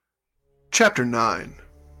Chapter 9.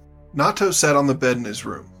 Nato sat on the bed in his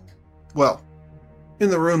room. Well, in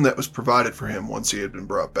the room that was provided for him once he had been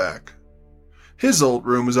brought back. His old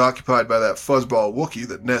room was occupied by that fuzzball Wookiee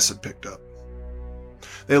that Ness had picked up.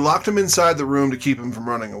 They locked him inside the room to keep him from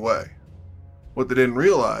running away. What they didn't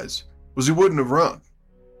realize was he wouldn't have run,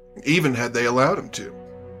 even had they allowed him to.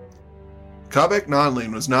 Kabek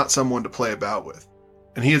Nonlene was not someone to play about with,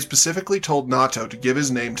 and he had specifically told Nato to give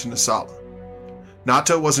his name to Nasala.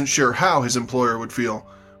 Nato wasn't sure how his employer would feel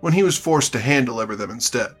when he was forced to hand-deliver them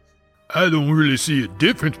instead. I don't really see a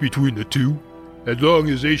difference between the two. As long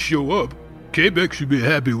as they show up, Quebec should be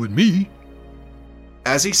happy with me.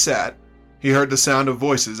 As he sat, he heard the sound of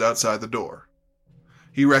voices outside the door.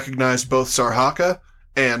 He recognized both Sarhaka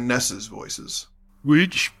and Ness's voices.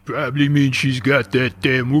 Which probably means she's got that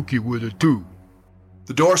damn Wookiee with her too.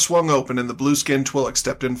 The door swung open and the blue-skinned Twi'lek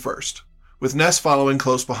stepped in first, with Ness following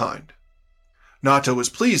close behind. Nato was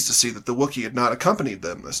pleased to see that the Wookiee had not accompanied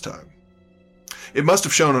them this time. It must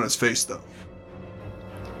have shown on his face, though.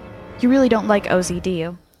 You really don't like OZ, do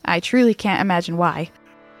you? I truly can't imagine why.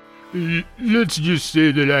 Let's just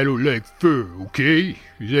say that I don't like fur, okay?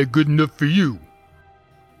 Is that good enough for you?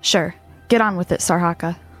 Sure. Get on with it,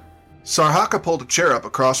 Sarhaka. Sarhaka pulled a chair up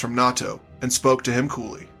across from Nato and spoke to him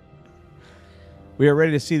coolly. We are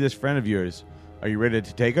ready to see this friend of yours. Are you ready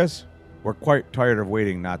to take us? We're quite tired of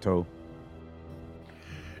waiting, Nato.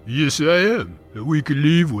 Yes, I am. And we can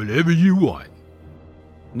leave whenever you want.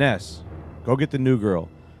 Ness, go get the new girl.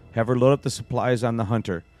 Have her load up the supplies on the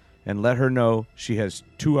Hunter, and let her know she has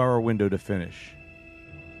 2-hour window to finish.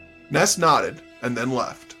 Ness nodded and then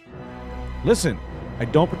left. Listen, I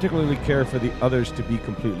don't particularly care for the others, to be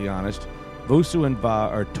completely honest. Vosu and Va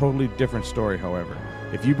are a totally different story, however.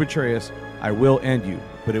 If you betray us, I will end you,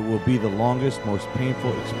 but it will be the longest, most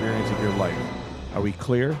painful experience of your life. Are we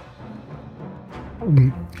clear?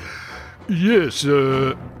 Yes,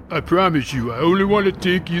 I promise you, I only want to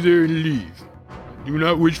take you there and leave. I do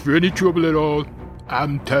not wish for any trouble at all.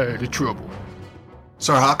 I'm tired of trouble.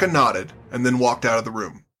 Sarhaka nodded and then walked out of the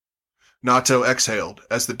room. Nato exhaled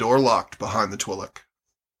as the door locked behind the Twi'lek.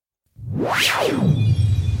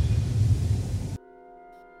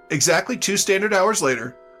 Exactly 2 standard hours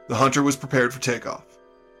later, the Hunter was prepared for takeoff.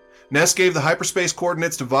 Ness gave the hyperspace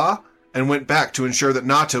coordinates to Va and went back to ensure that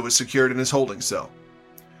Nato was secured in his holding cell.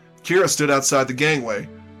 Kira stood outside the gangway,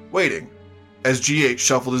 waiting, as G8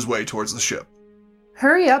 shuffled his way towards the ship.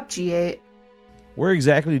 Hurry up, G8. Where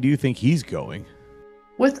exactly do you think he's going?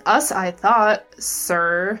 With us, I thought,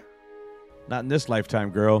 sir. Not in this lifetime,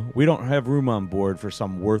 girl. We don't have room on board for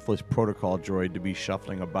some worthless protocol droid to be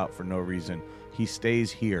shuffling about for no reason. He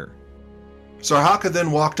stays here. Sarhaka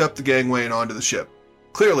then walked up the gangway and onto the ship,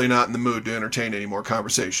 clearly not in the mood to entertain any more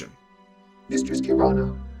conversation. Mistress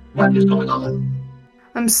Kirana, what is going on?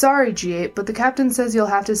 I'm sorry, G8, but the captain says you'll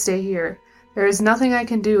have to stay here. There is nothing I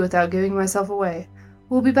can do without giving myself away.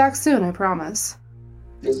 We'll be back soon, I promise.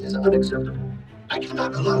 This is unacceptable. I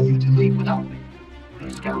cannot allow you to leave without me.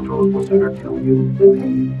 These scoundrels will sooner kill you than pay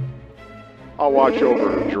you. I'll watch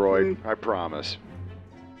over her, droid. I promise.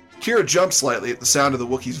 Kira jumped slightly at the sound of the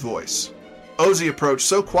Wookiee's voice. Ozzy approached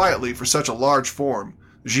so quietly for such a large form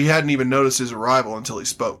that she hadn't even noticed his arrival until he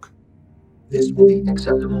spoke. This will be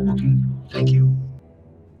acceptable, Wookiee. Thank you.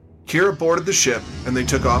 Kira boarded the ship, and they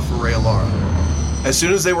took off for Raylara. As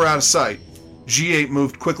soon as they were out of sight, G8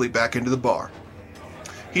 moved quickly back into the bar.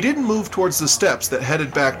 He didn't move towards the steps that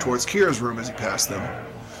headed back towards Kira's room as he passed them,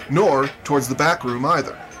 nor towards the back room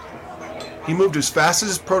either. He moved as fast as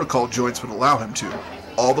his protocol joints would allow him to,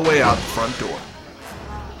 all the way out the front door.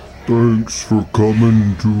 Thanks for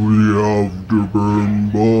coming to the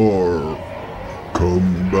Afterburn Bar.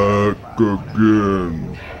 Come back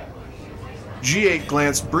again. G8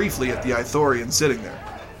 glanced briefly at the Ithorian sitting there,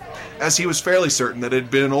 as he was fairly certain that it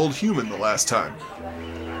had been an old human the last time.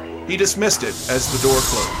 He dismissed it as the door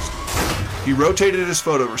closed. He rotated his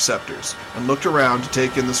photoreceptors and looked around to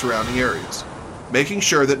take in the surrounding areas, making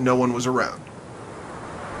sure that no one was around.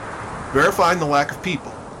 Verifying the lack of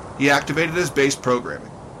people, he activated his base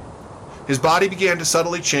programming. His body began to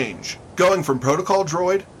subtly change, going from protocol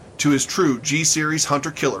droid to his true G-Series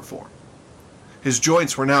hunter-killer form. His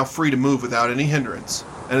joints were now free to move without any hindrance,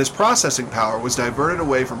 and his processing power was diverted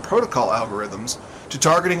away from protocol algorithms to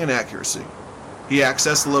targeting and accuracy. He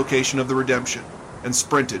accessed the location of the Redemption and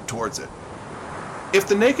sprinted towards it. If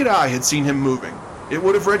the naked eye had seen him moving, it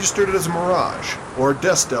would have registered it as a mirage, or a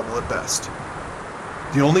dust devil at best.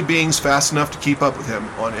 The only beings fast enough to keep up with him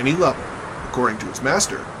on any level, according to his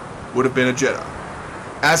master, would have been a Jedi.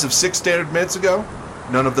 As of 6 standard minutes ago,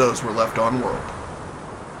 none of those were left on world.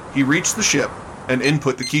 He reached the ship and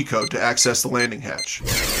input the key code to access the landing hatch.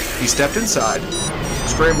 He stepped inside,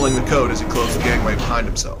 scrambling the code as he closed the gangway behind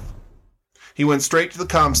himself. He went straight to the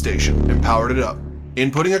comm station and powered it up,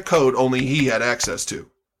 inputting a code only he had access to.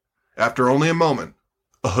 After only a moment,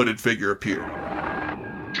 a hooded figure appeared.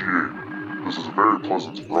 G8, this is a very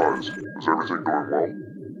pleasant surprise. Is everything going well?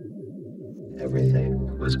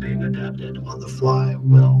 Everything was being adapted on the fly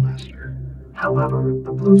well, Master. However,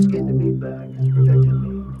 the blue-skinned meatbag has prevented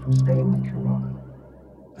me from staying with Kirana.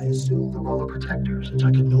 I assumed the role of protector since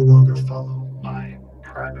I could no longer follow my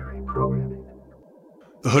primary programming.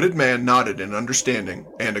 The hooded man nodded in understanding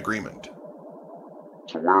and agreement.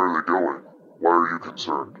 So where are they going? Why are you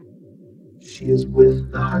concerned? She is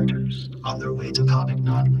with the hunters on their way to Kabak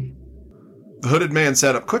Nodli. The hooded man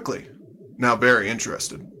sat up quickly, now very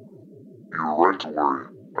interested. You were right to worry.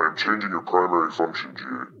 I am changing your primary function,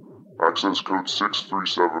 G8. Access code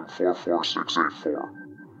 637-44684.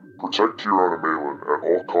 Protect Kirana Malin at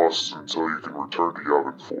all costs until you can return to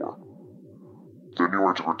Yavin 4. Then you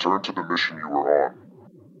are to return to the mission you were on.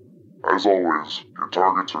 As always, your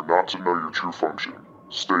targets are not to know your true function.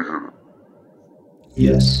 Stay hidden.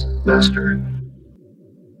 Yes, Master.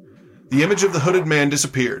 The image of the hooded man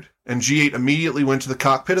disappeared, and G8 immediately went to the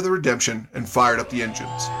cockpit of the Redemption and fired up the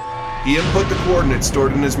engines. He input the coordinates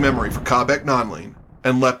stored in his memory for Kabak Nodli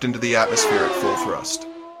and leapt into the atmosphere at full thrust.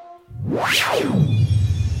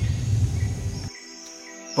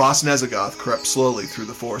 Voss Nezagoth crept slowly through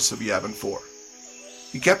the force of Yavin 4.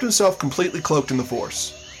 He kept himself completely cloaked in the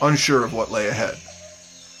force, unsure of what lay ahead.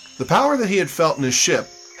 The power that he had felt in his ship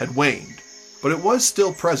had waned, but it was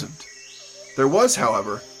still present. There was,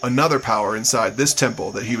 however, another power inside this temple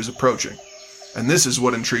that he was approaching, and this is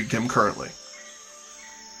what intrigued him currently.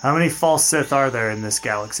 How many false Sith are there in this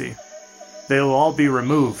galaxy? They will all be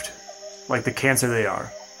removed, like the cancer they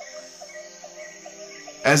are.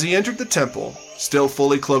 As he entered the temple, still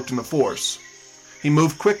fully cloaked in the Force, he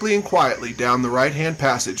moved quickly and quietly down the right-hand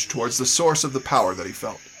passage towards the source of the power that he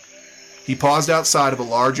felt. He paused outside of a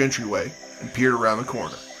large entryway and peered around the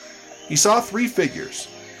corner. He saw 3 figures,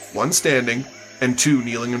 one standing and 2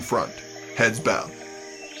 kneeling in front, heads bowed.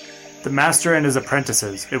 The Master and his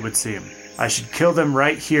apprentices, it would seem. I should kill them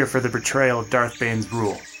right here for the betrayal of Darth Bane's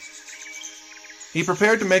rule. He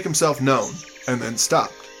prepared to make himself known, and then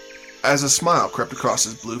stopped, as a smile crept across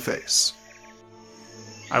his blue face.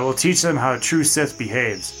 I will teach them how a true Sith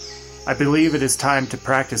behaves. I believe it is time to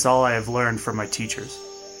practice all I have learned from my teachers.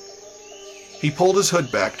 He pulled his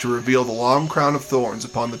hood back to reveal the long crown of thorns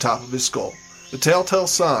upon the top of his skull, the telltale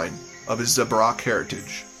sign of his Zabrak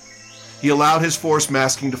heritage. He allowed his Force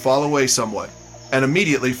masking to fall away somewhat, and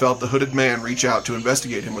immediately felt the hooded man reach out to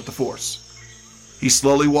investigate him with the Force. He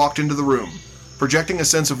slowly walked into the room, projecting a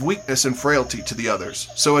sense of weakness and frailty to the others,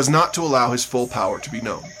 so as not to allow his full power to be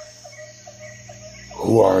known.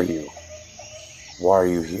 Who are you? Why are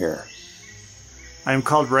you here? I am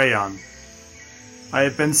called Rayon. I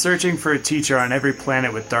have been searching for a teacher on every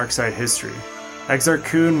planet with dark-side history. Exar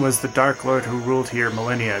Kun was the Dark Lord who ruled here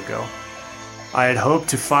millennia ago. I had hoped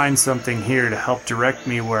to find something here to help direct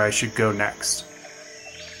me where I should go next.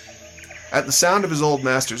 At the sound of his old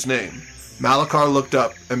master's name, Malachar looked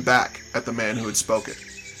up and back at the man who had spoken.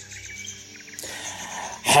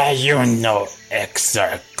 How you know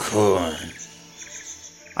Exar Kun?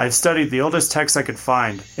 I've studied the oldest texts I could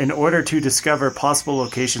find in order to discover possible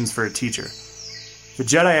locations for a teacher. The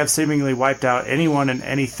Jedi have seemingly wiped out anyone and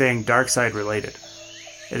anything Darkseid related.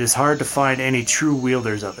 It is hard to find any true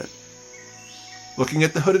wielders of it. Looking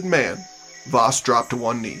at the hooded man, Voss dropped to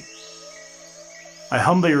one knee. I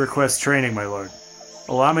humbly request training, my lord.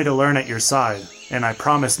 Allow me to learn at your side, and I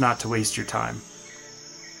promise not to waste your time.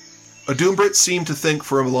 Adumbrit seemed to think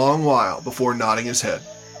for a long while before nodding his head.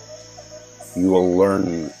 You will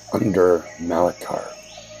learn under Malachar.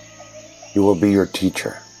 You will be your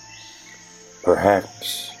teacher.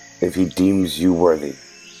 Perhaps, if he deems you worthy,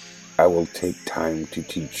 I will take time to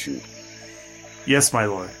teach you. Yes, my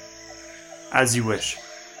lord. As you wish.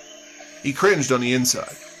 He cringed on the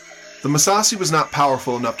inside. The Massassi was not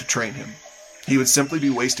powerful enough to train him. He would simply be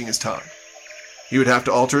wasting his time. He would have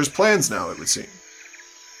to alter his plans now, it would seem.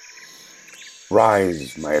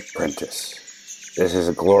 Rise, my apprentice. This is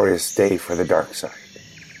a glorious day for the dark side.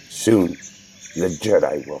 Soon, the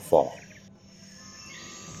Jedi will fall.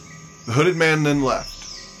 The hooded man then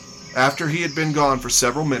left. After he had been gone for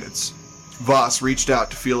several minutes, Voss reached out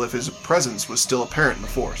to feel if his presence was still apparent in the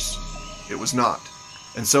Force. It was not,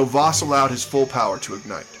 and so Voss allowed his full power to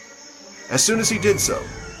ignite. As soon as he did so,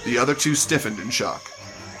 the other two stiffened in shock.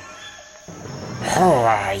 Who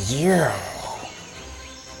are you?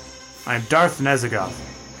 I am Darth Nezagoth,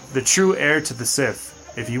 the true heir to the Sith,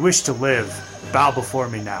 If you wish to live, bow before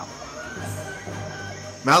me now.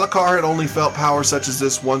 Malachar had only felt power such as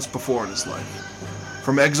this once before in his life,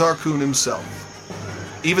 from Exar Kun himself.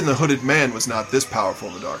 Even the hooded man was not this powerful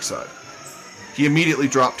in the dark side. He immediately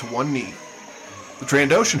dropped to one knee. The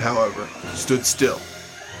Trandoshan, however, stood still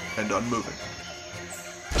and unmoving.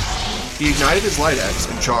 He ignited his light axe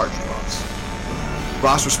and charged Voss.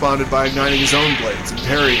 Voss responded by igniting his own blades and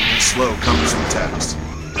parrying his slow, cumbersome attacks.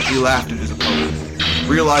 He laughed at his opponent,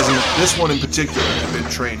 realizing that this one in particular had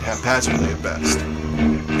been trained haphazardly at best.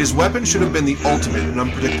 His weapon should have been the ultimate in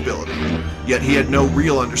unpredictability, yet he had no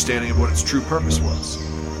real understanding of what its true purpose was.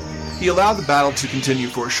 He allowed the battle to continue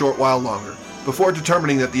for a short while longer, before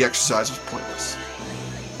determining that the exercise was pointless.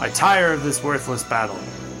 I tire of this worthless battle.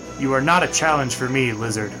 You are not a challenge for me,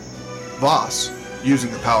 lizard. Voss,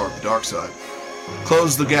 using the power of the dark side,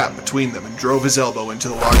 closed the gap between them and drove his elbow into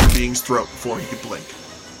the larger being's throat before he could blink.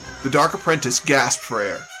 The Dark Apprentice gasped for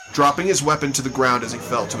air, dropping his weapon to the ground as he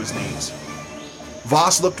fell to his knees.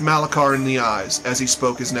 Voss looked Malachar in the eyes as he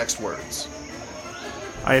spoke his next words.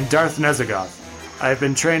 I am Darth Nezagoth. I have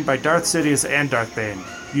been trained by Darth Sidious and Darth Bane.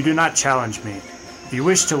 You do not challenge me. If you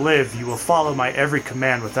wish to live, you will follow my every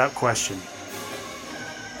command without question.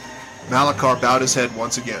 Malachar bowed his head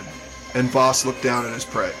once again, and Voss looked down at his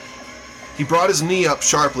prey. He brought his knee up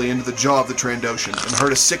sharply into the jaw of the Trandoshan and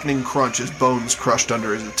heard a sickening crunch as bones crushed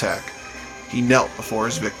under his attack. He knelt before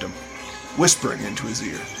his victim, whispering into his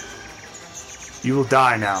ear. You will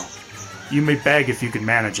die now. You may beg if you can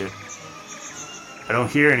manage it. I don't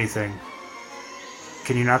hear anything.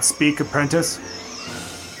 Can you not speak, apprentice?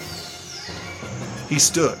 He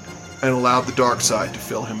stood and allowed the dark side to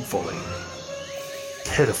fill him fully.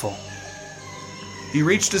 Pitiful. He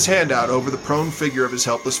reached his hand out over the prone figure of his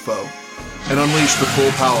helpless foe and unleashed the full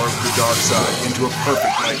power of the dark side into a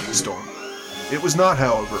perfect lightning storm. It was not,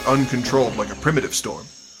 however, uncontrolled like a primitive storm,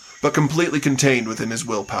 but completely contained within his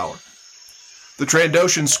willpower. The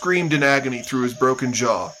Trandoshan screamed in agony through his broken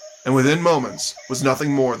jaw, and within moments was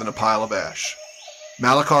nothing more than a pile of ash.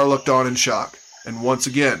 Malachar looked on in shock, and once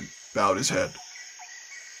again bowed his head.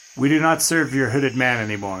 We do not serve your hooded man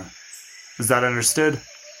anymore. Is that understood?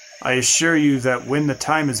 I assure you that when the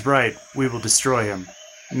time is right, we will destroy him.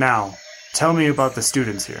 Now, tell me about the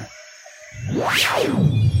students here.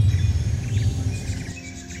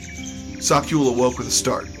 Sakyul awoke with a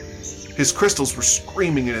start. His crystals were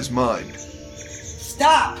screaming in his mind.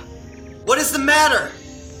 Stop! What is the matter?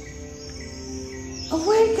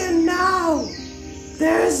 Awaken now!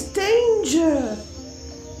 There's danger!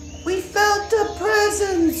 We felt a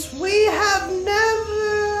presence we have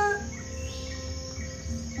never...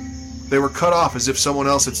 They were cut off as if someone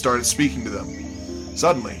else had started speaking to them.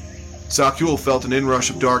 Suddenly, Sakyul felt an inrush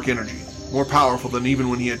of dark energy, more powerful than even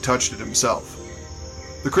when he had touched it himself.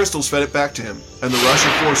 The crystals fed it back to him, and the rush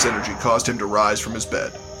of force energy caused him to rise from his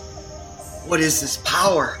bed. What is this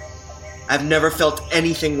power? I've never felt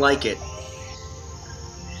anything like it.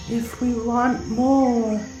 If we want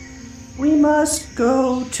more, we must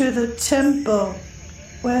go to the temple,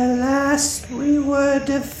 where last we were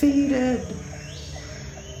defeated.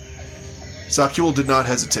 Sakyul did not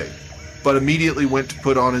hesitate, but immediately went to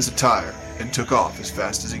put on his attire and took off as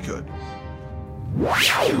fast as he could.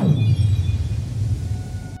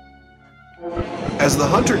 As the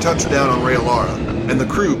hunter touched down on Raelara, and the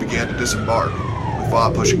crew began to disembark, with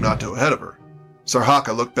Va pushing Nato ahead of her,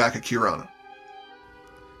 Sarhaka looked back at Kirana.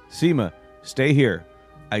 Seema, stay here.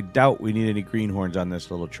 I doubt we need any greenhorns on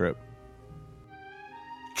this little trip.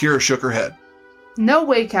 Kira shook her head. No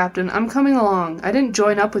way, Captain. I'm coming along. I didn't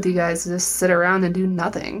join up with you guys to just sit around and do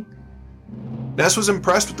nothing. Ness was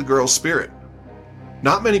impressed with the girl's spirit.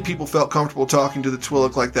 Not many people felt comfortable talking to the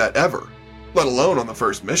Twi'lek like that ever, let alone on the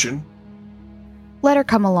first mission. Let her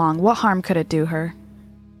come along. What harm could it do her?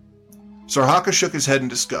 Sarhaka shook his head in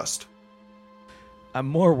disgust. I'm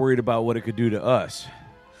more worried about what it could do to us.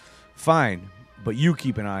 Fine, but you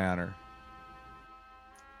keep an eye on her.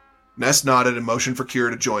 Ness nodded and motioned for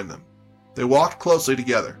Kira to join them. They walked closely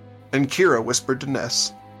together, and Kira whispered to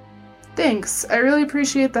Ness. Thanks. I really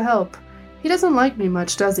appreciate the help. He doesn't like me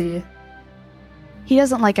much, does he? He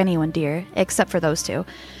doesn't like anyone, dear, except for those two.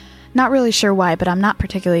 Not really sure why, but I'm not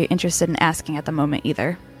particularly interested in asking at the moment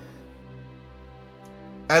either.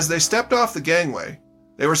 As they stepped off the gangway,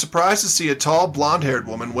 they were surprised to see a tall, blonde-haired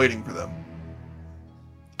woman waiting for them.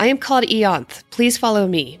 I am called Eonth. Please follow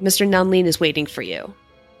me. Mr. Nunlin is waiting for you.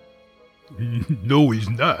 No, he's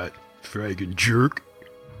not, fragging jerk.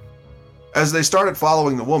 As they started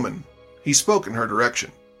following the woman, he spoke in her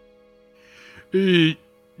direction. Didn't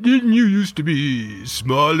you used to be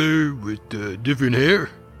smaller with different hair?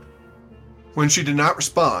 When she did not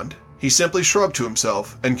respond, He simply shrugged to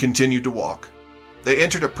himself and continued to walk. They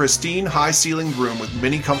entered a pristine, high-ceilinged room with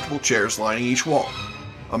many comfortable chairs lining each wall.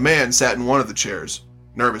 A man sat in one of the chairs,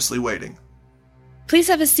 nervously waiting. Please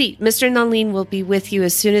have a seat. Mr. Nanlin will be with you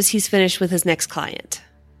as soon as he's finished with his next client.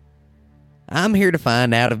 I'm here to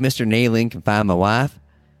find out if Mr. Nalin can find my wife.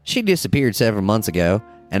 She disappeared several months ago,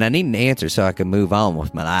 and I need an answer so I can move on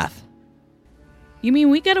with my life. You mean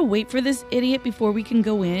we gotta wait for this idiot before we can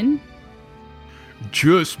go in?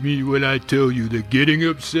 Trust me when I tell you that getting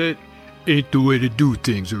upset ain't the way to do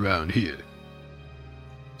things around here.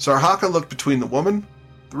 Sarhaka looked between the woman,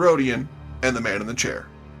 the Rhodian, and the man in the chair.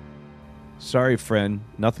 Sorry, friend.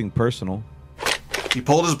 Nothing personal. He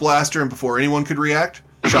pulled his blaster and before anyone could react,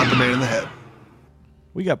 shot the man in the head.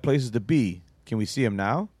 We got places to be. Can we see him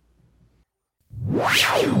now?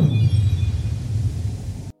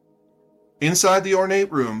 Inside the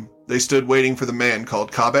ornate room, they stood waiting for the man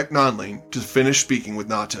called Kabek Nanlin to finish speaking with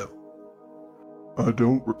Nato. I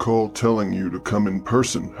don't recall telling you to come in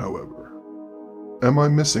person, however. Am I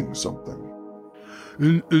missing something?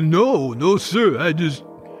 No, sir.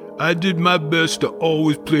 I did my best to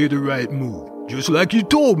always play the right move, just like you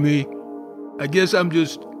told me. I guess I'm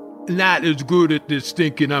just not as good at this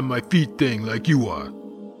thinking on my feet thing like you are.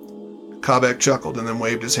 Kabek chuckled and then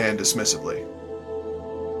waved his hand dismissively.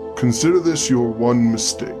 Consider this your one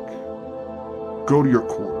mistake. Go to your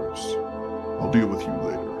quarters. I'll deal with you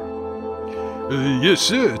later. Yes,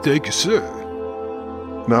 sir. Thank you, sir.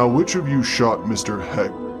 Now, which of you shot Mr.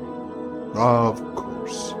 Hagrid? Of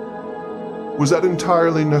course. Was that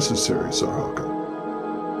entirely necessary,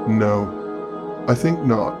 Sarhaka? No, I think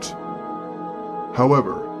not.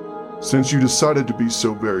 However, since you decided to be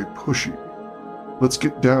so very pushy, let's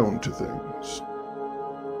get down to things.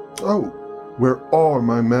 Oh, where are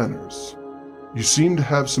my manners? You seem to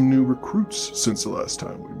have some new recruits since the last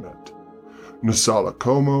time we met. Nasala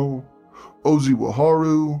Como,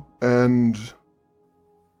 Oziwaharu, and...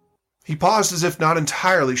 He paused as if not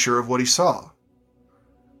entirely sure of what he saw.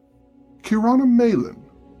 Kirana Malin.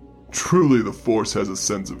 Truly the Force has a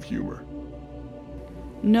sense of humor.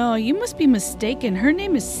 No, you must be mistaken. Her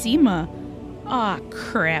name is Seema. Aw,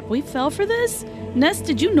 crap. We fell for this? Ness,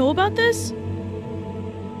 did you know about this?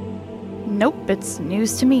 Nope, it's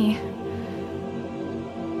news to me.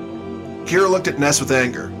 Kira looked at Ness with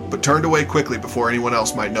anger, but turned away quickly before anyone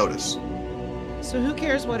else might notice. So who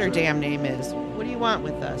cares what her damn name is? What do you want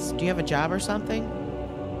with us? Do you have a job or something?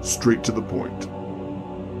 Straight to the point.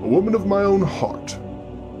 A woman of my own heart.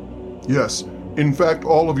 Yes, in fact,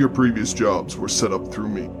 all of your previous jobs were set up through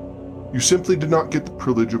me. You simply did not get the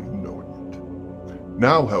privilege of knowing it.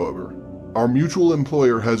 Now, however, our mutual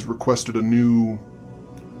employer has requested a new,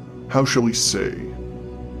 how shall we say,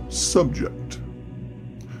 subject.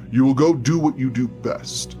 You will go do what you do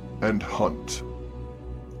best, and hunt.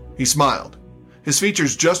 He smiled, his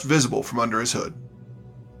features just visible from under his hood.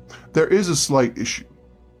 There is a slight issue.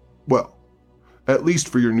 Well, at least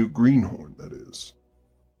for your new greenhorn, that is.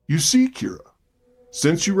 You see, Kira,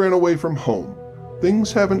 since you ran away from home,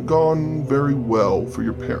 things haven't gone very well for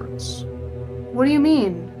your parents. What do you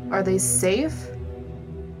mean? Are they safe?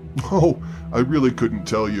 Oh, I really couldn't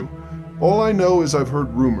tell you. All I know is I've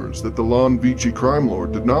heard rumors that the Lon Vici crime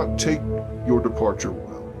lord did not take your departure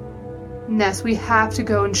well. Ness, we have to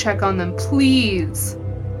go and check on them, please.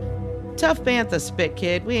 Tough bantha spit,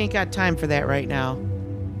 kid. We ain't got time for that right now.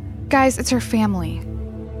 Guys, it's her family.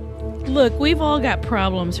 Look, we've all got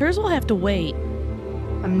problems. Hers will have to wait.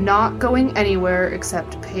 I'm not going anywhere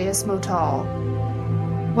except Payas Motal.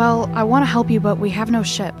 Well, I want to help you, but we have no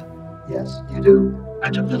ship. Yes, you do.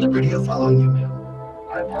 I took the liberty of following you, ma'am.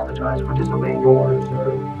 I apologize for disobeying your orders,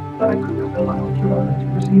 sir, but I could not allow Kirana to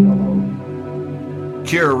proceed alone.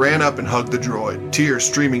 Kira ran up and hugged the droid, tears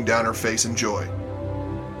streaming down her face in joy.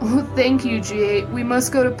 Oh, thank you, G8. We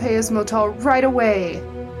must go to Payas Motal right away.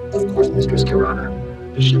 Of course, Mistress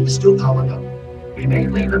Kirana. The ship is still powering up. We may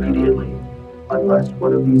leave immediately, unless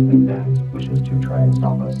one of these big bags wishes to try and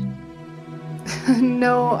stop us.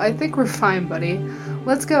 No, I think we're fine, buddy.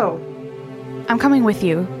 Let's go. I'm coming with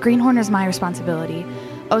you. Greenhorn is my responsibility.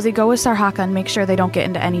 Ozzy, go with Sarhaka and make sure they don't get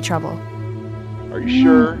into any trouble. Are you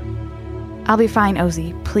sure? I'll be fine,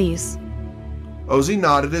 Ozzy. Please. Ozzy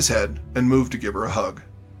nodded his head and moved to give her a hug.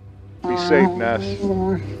 Be safe, Ness.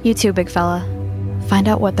 You too, big fella. Find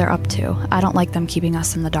out what they're up to. I don't like them keeping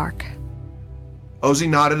us in the dark. Ozzy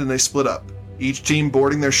nodded and they split up, each team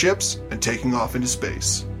boarding their ships and taking off into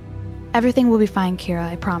space. Everything will be fine, Kira,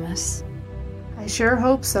 I promise. I sure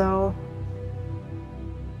hope so.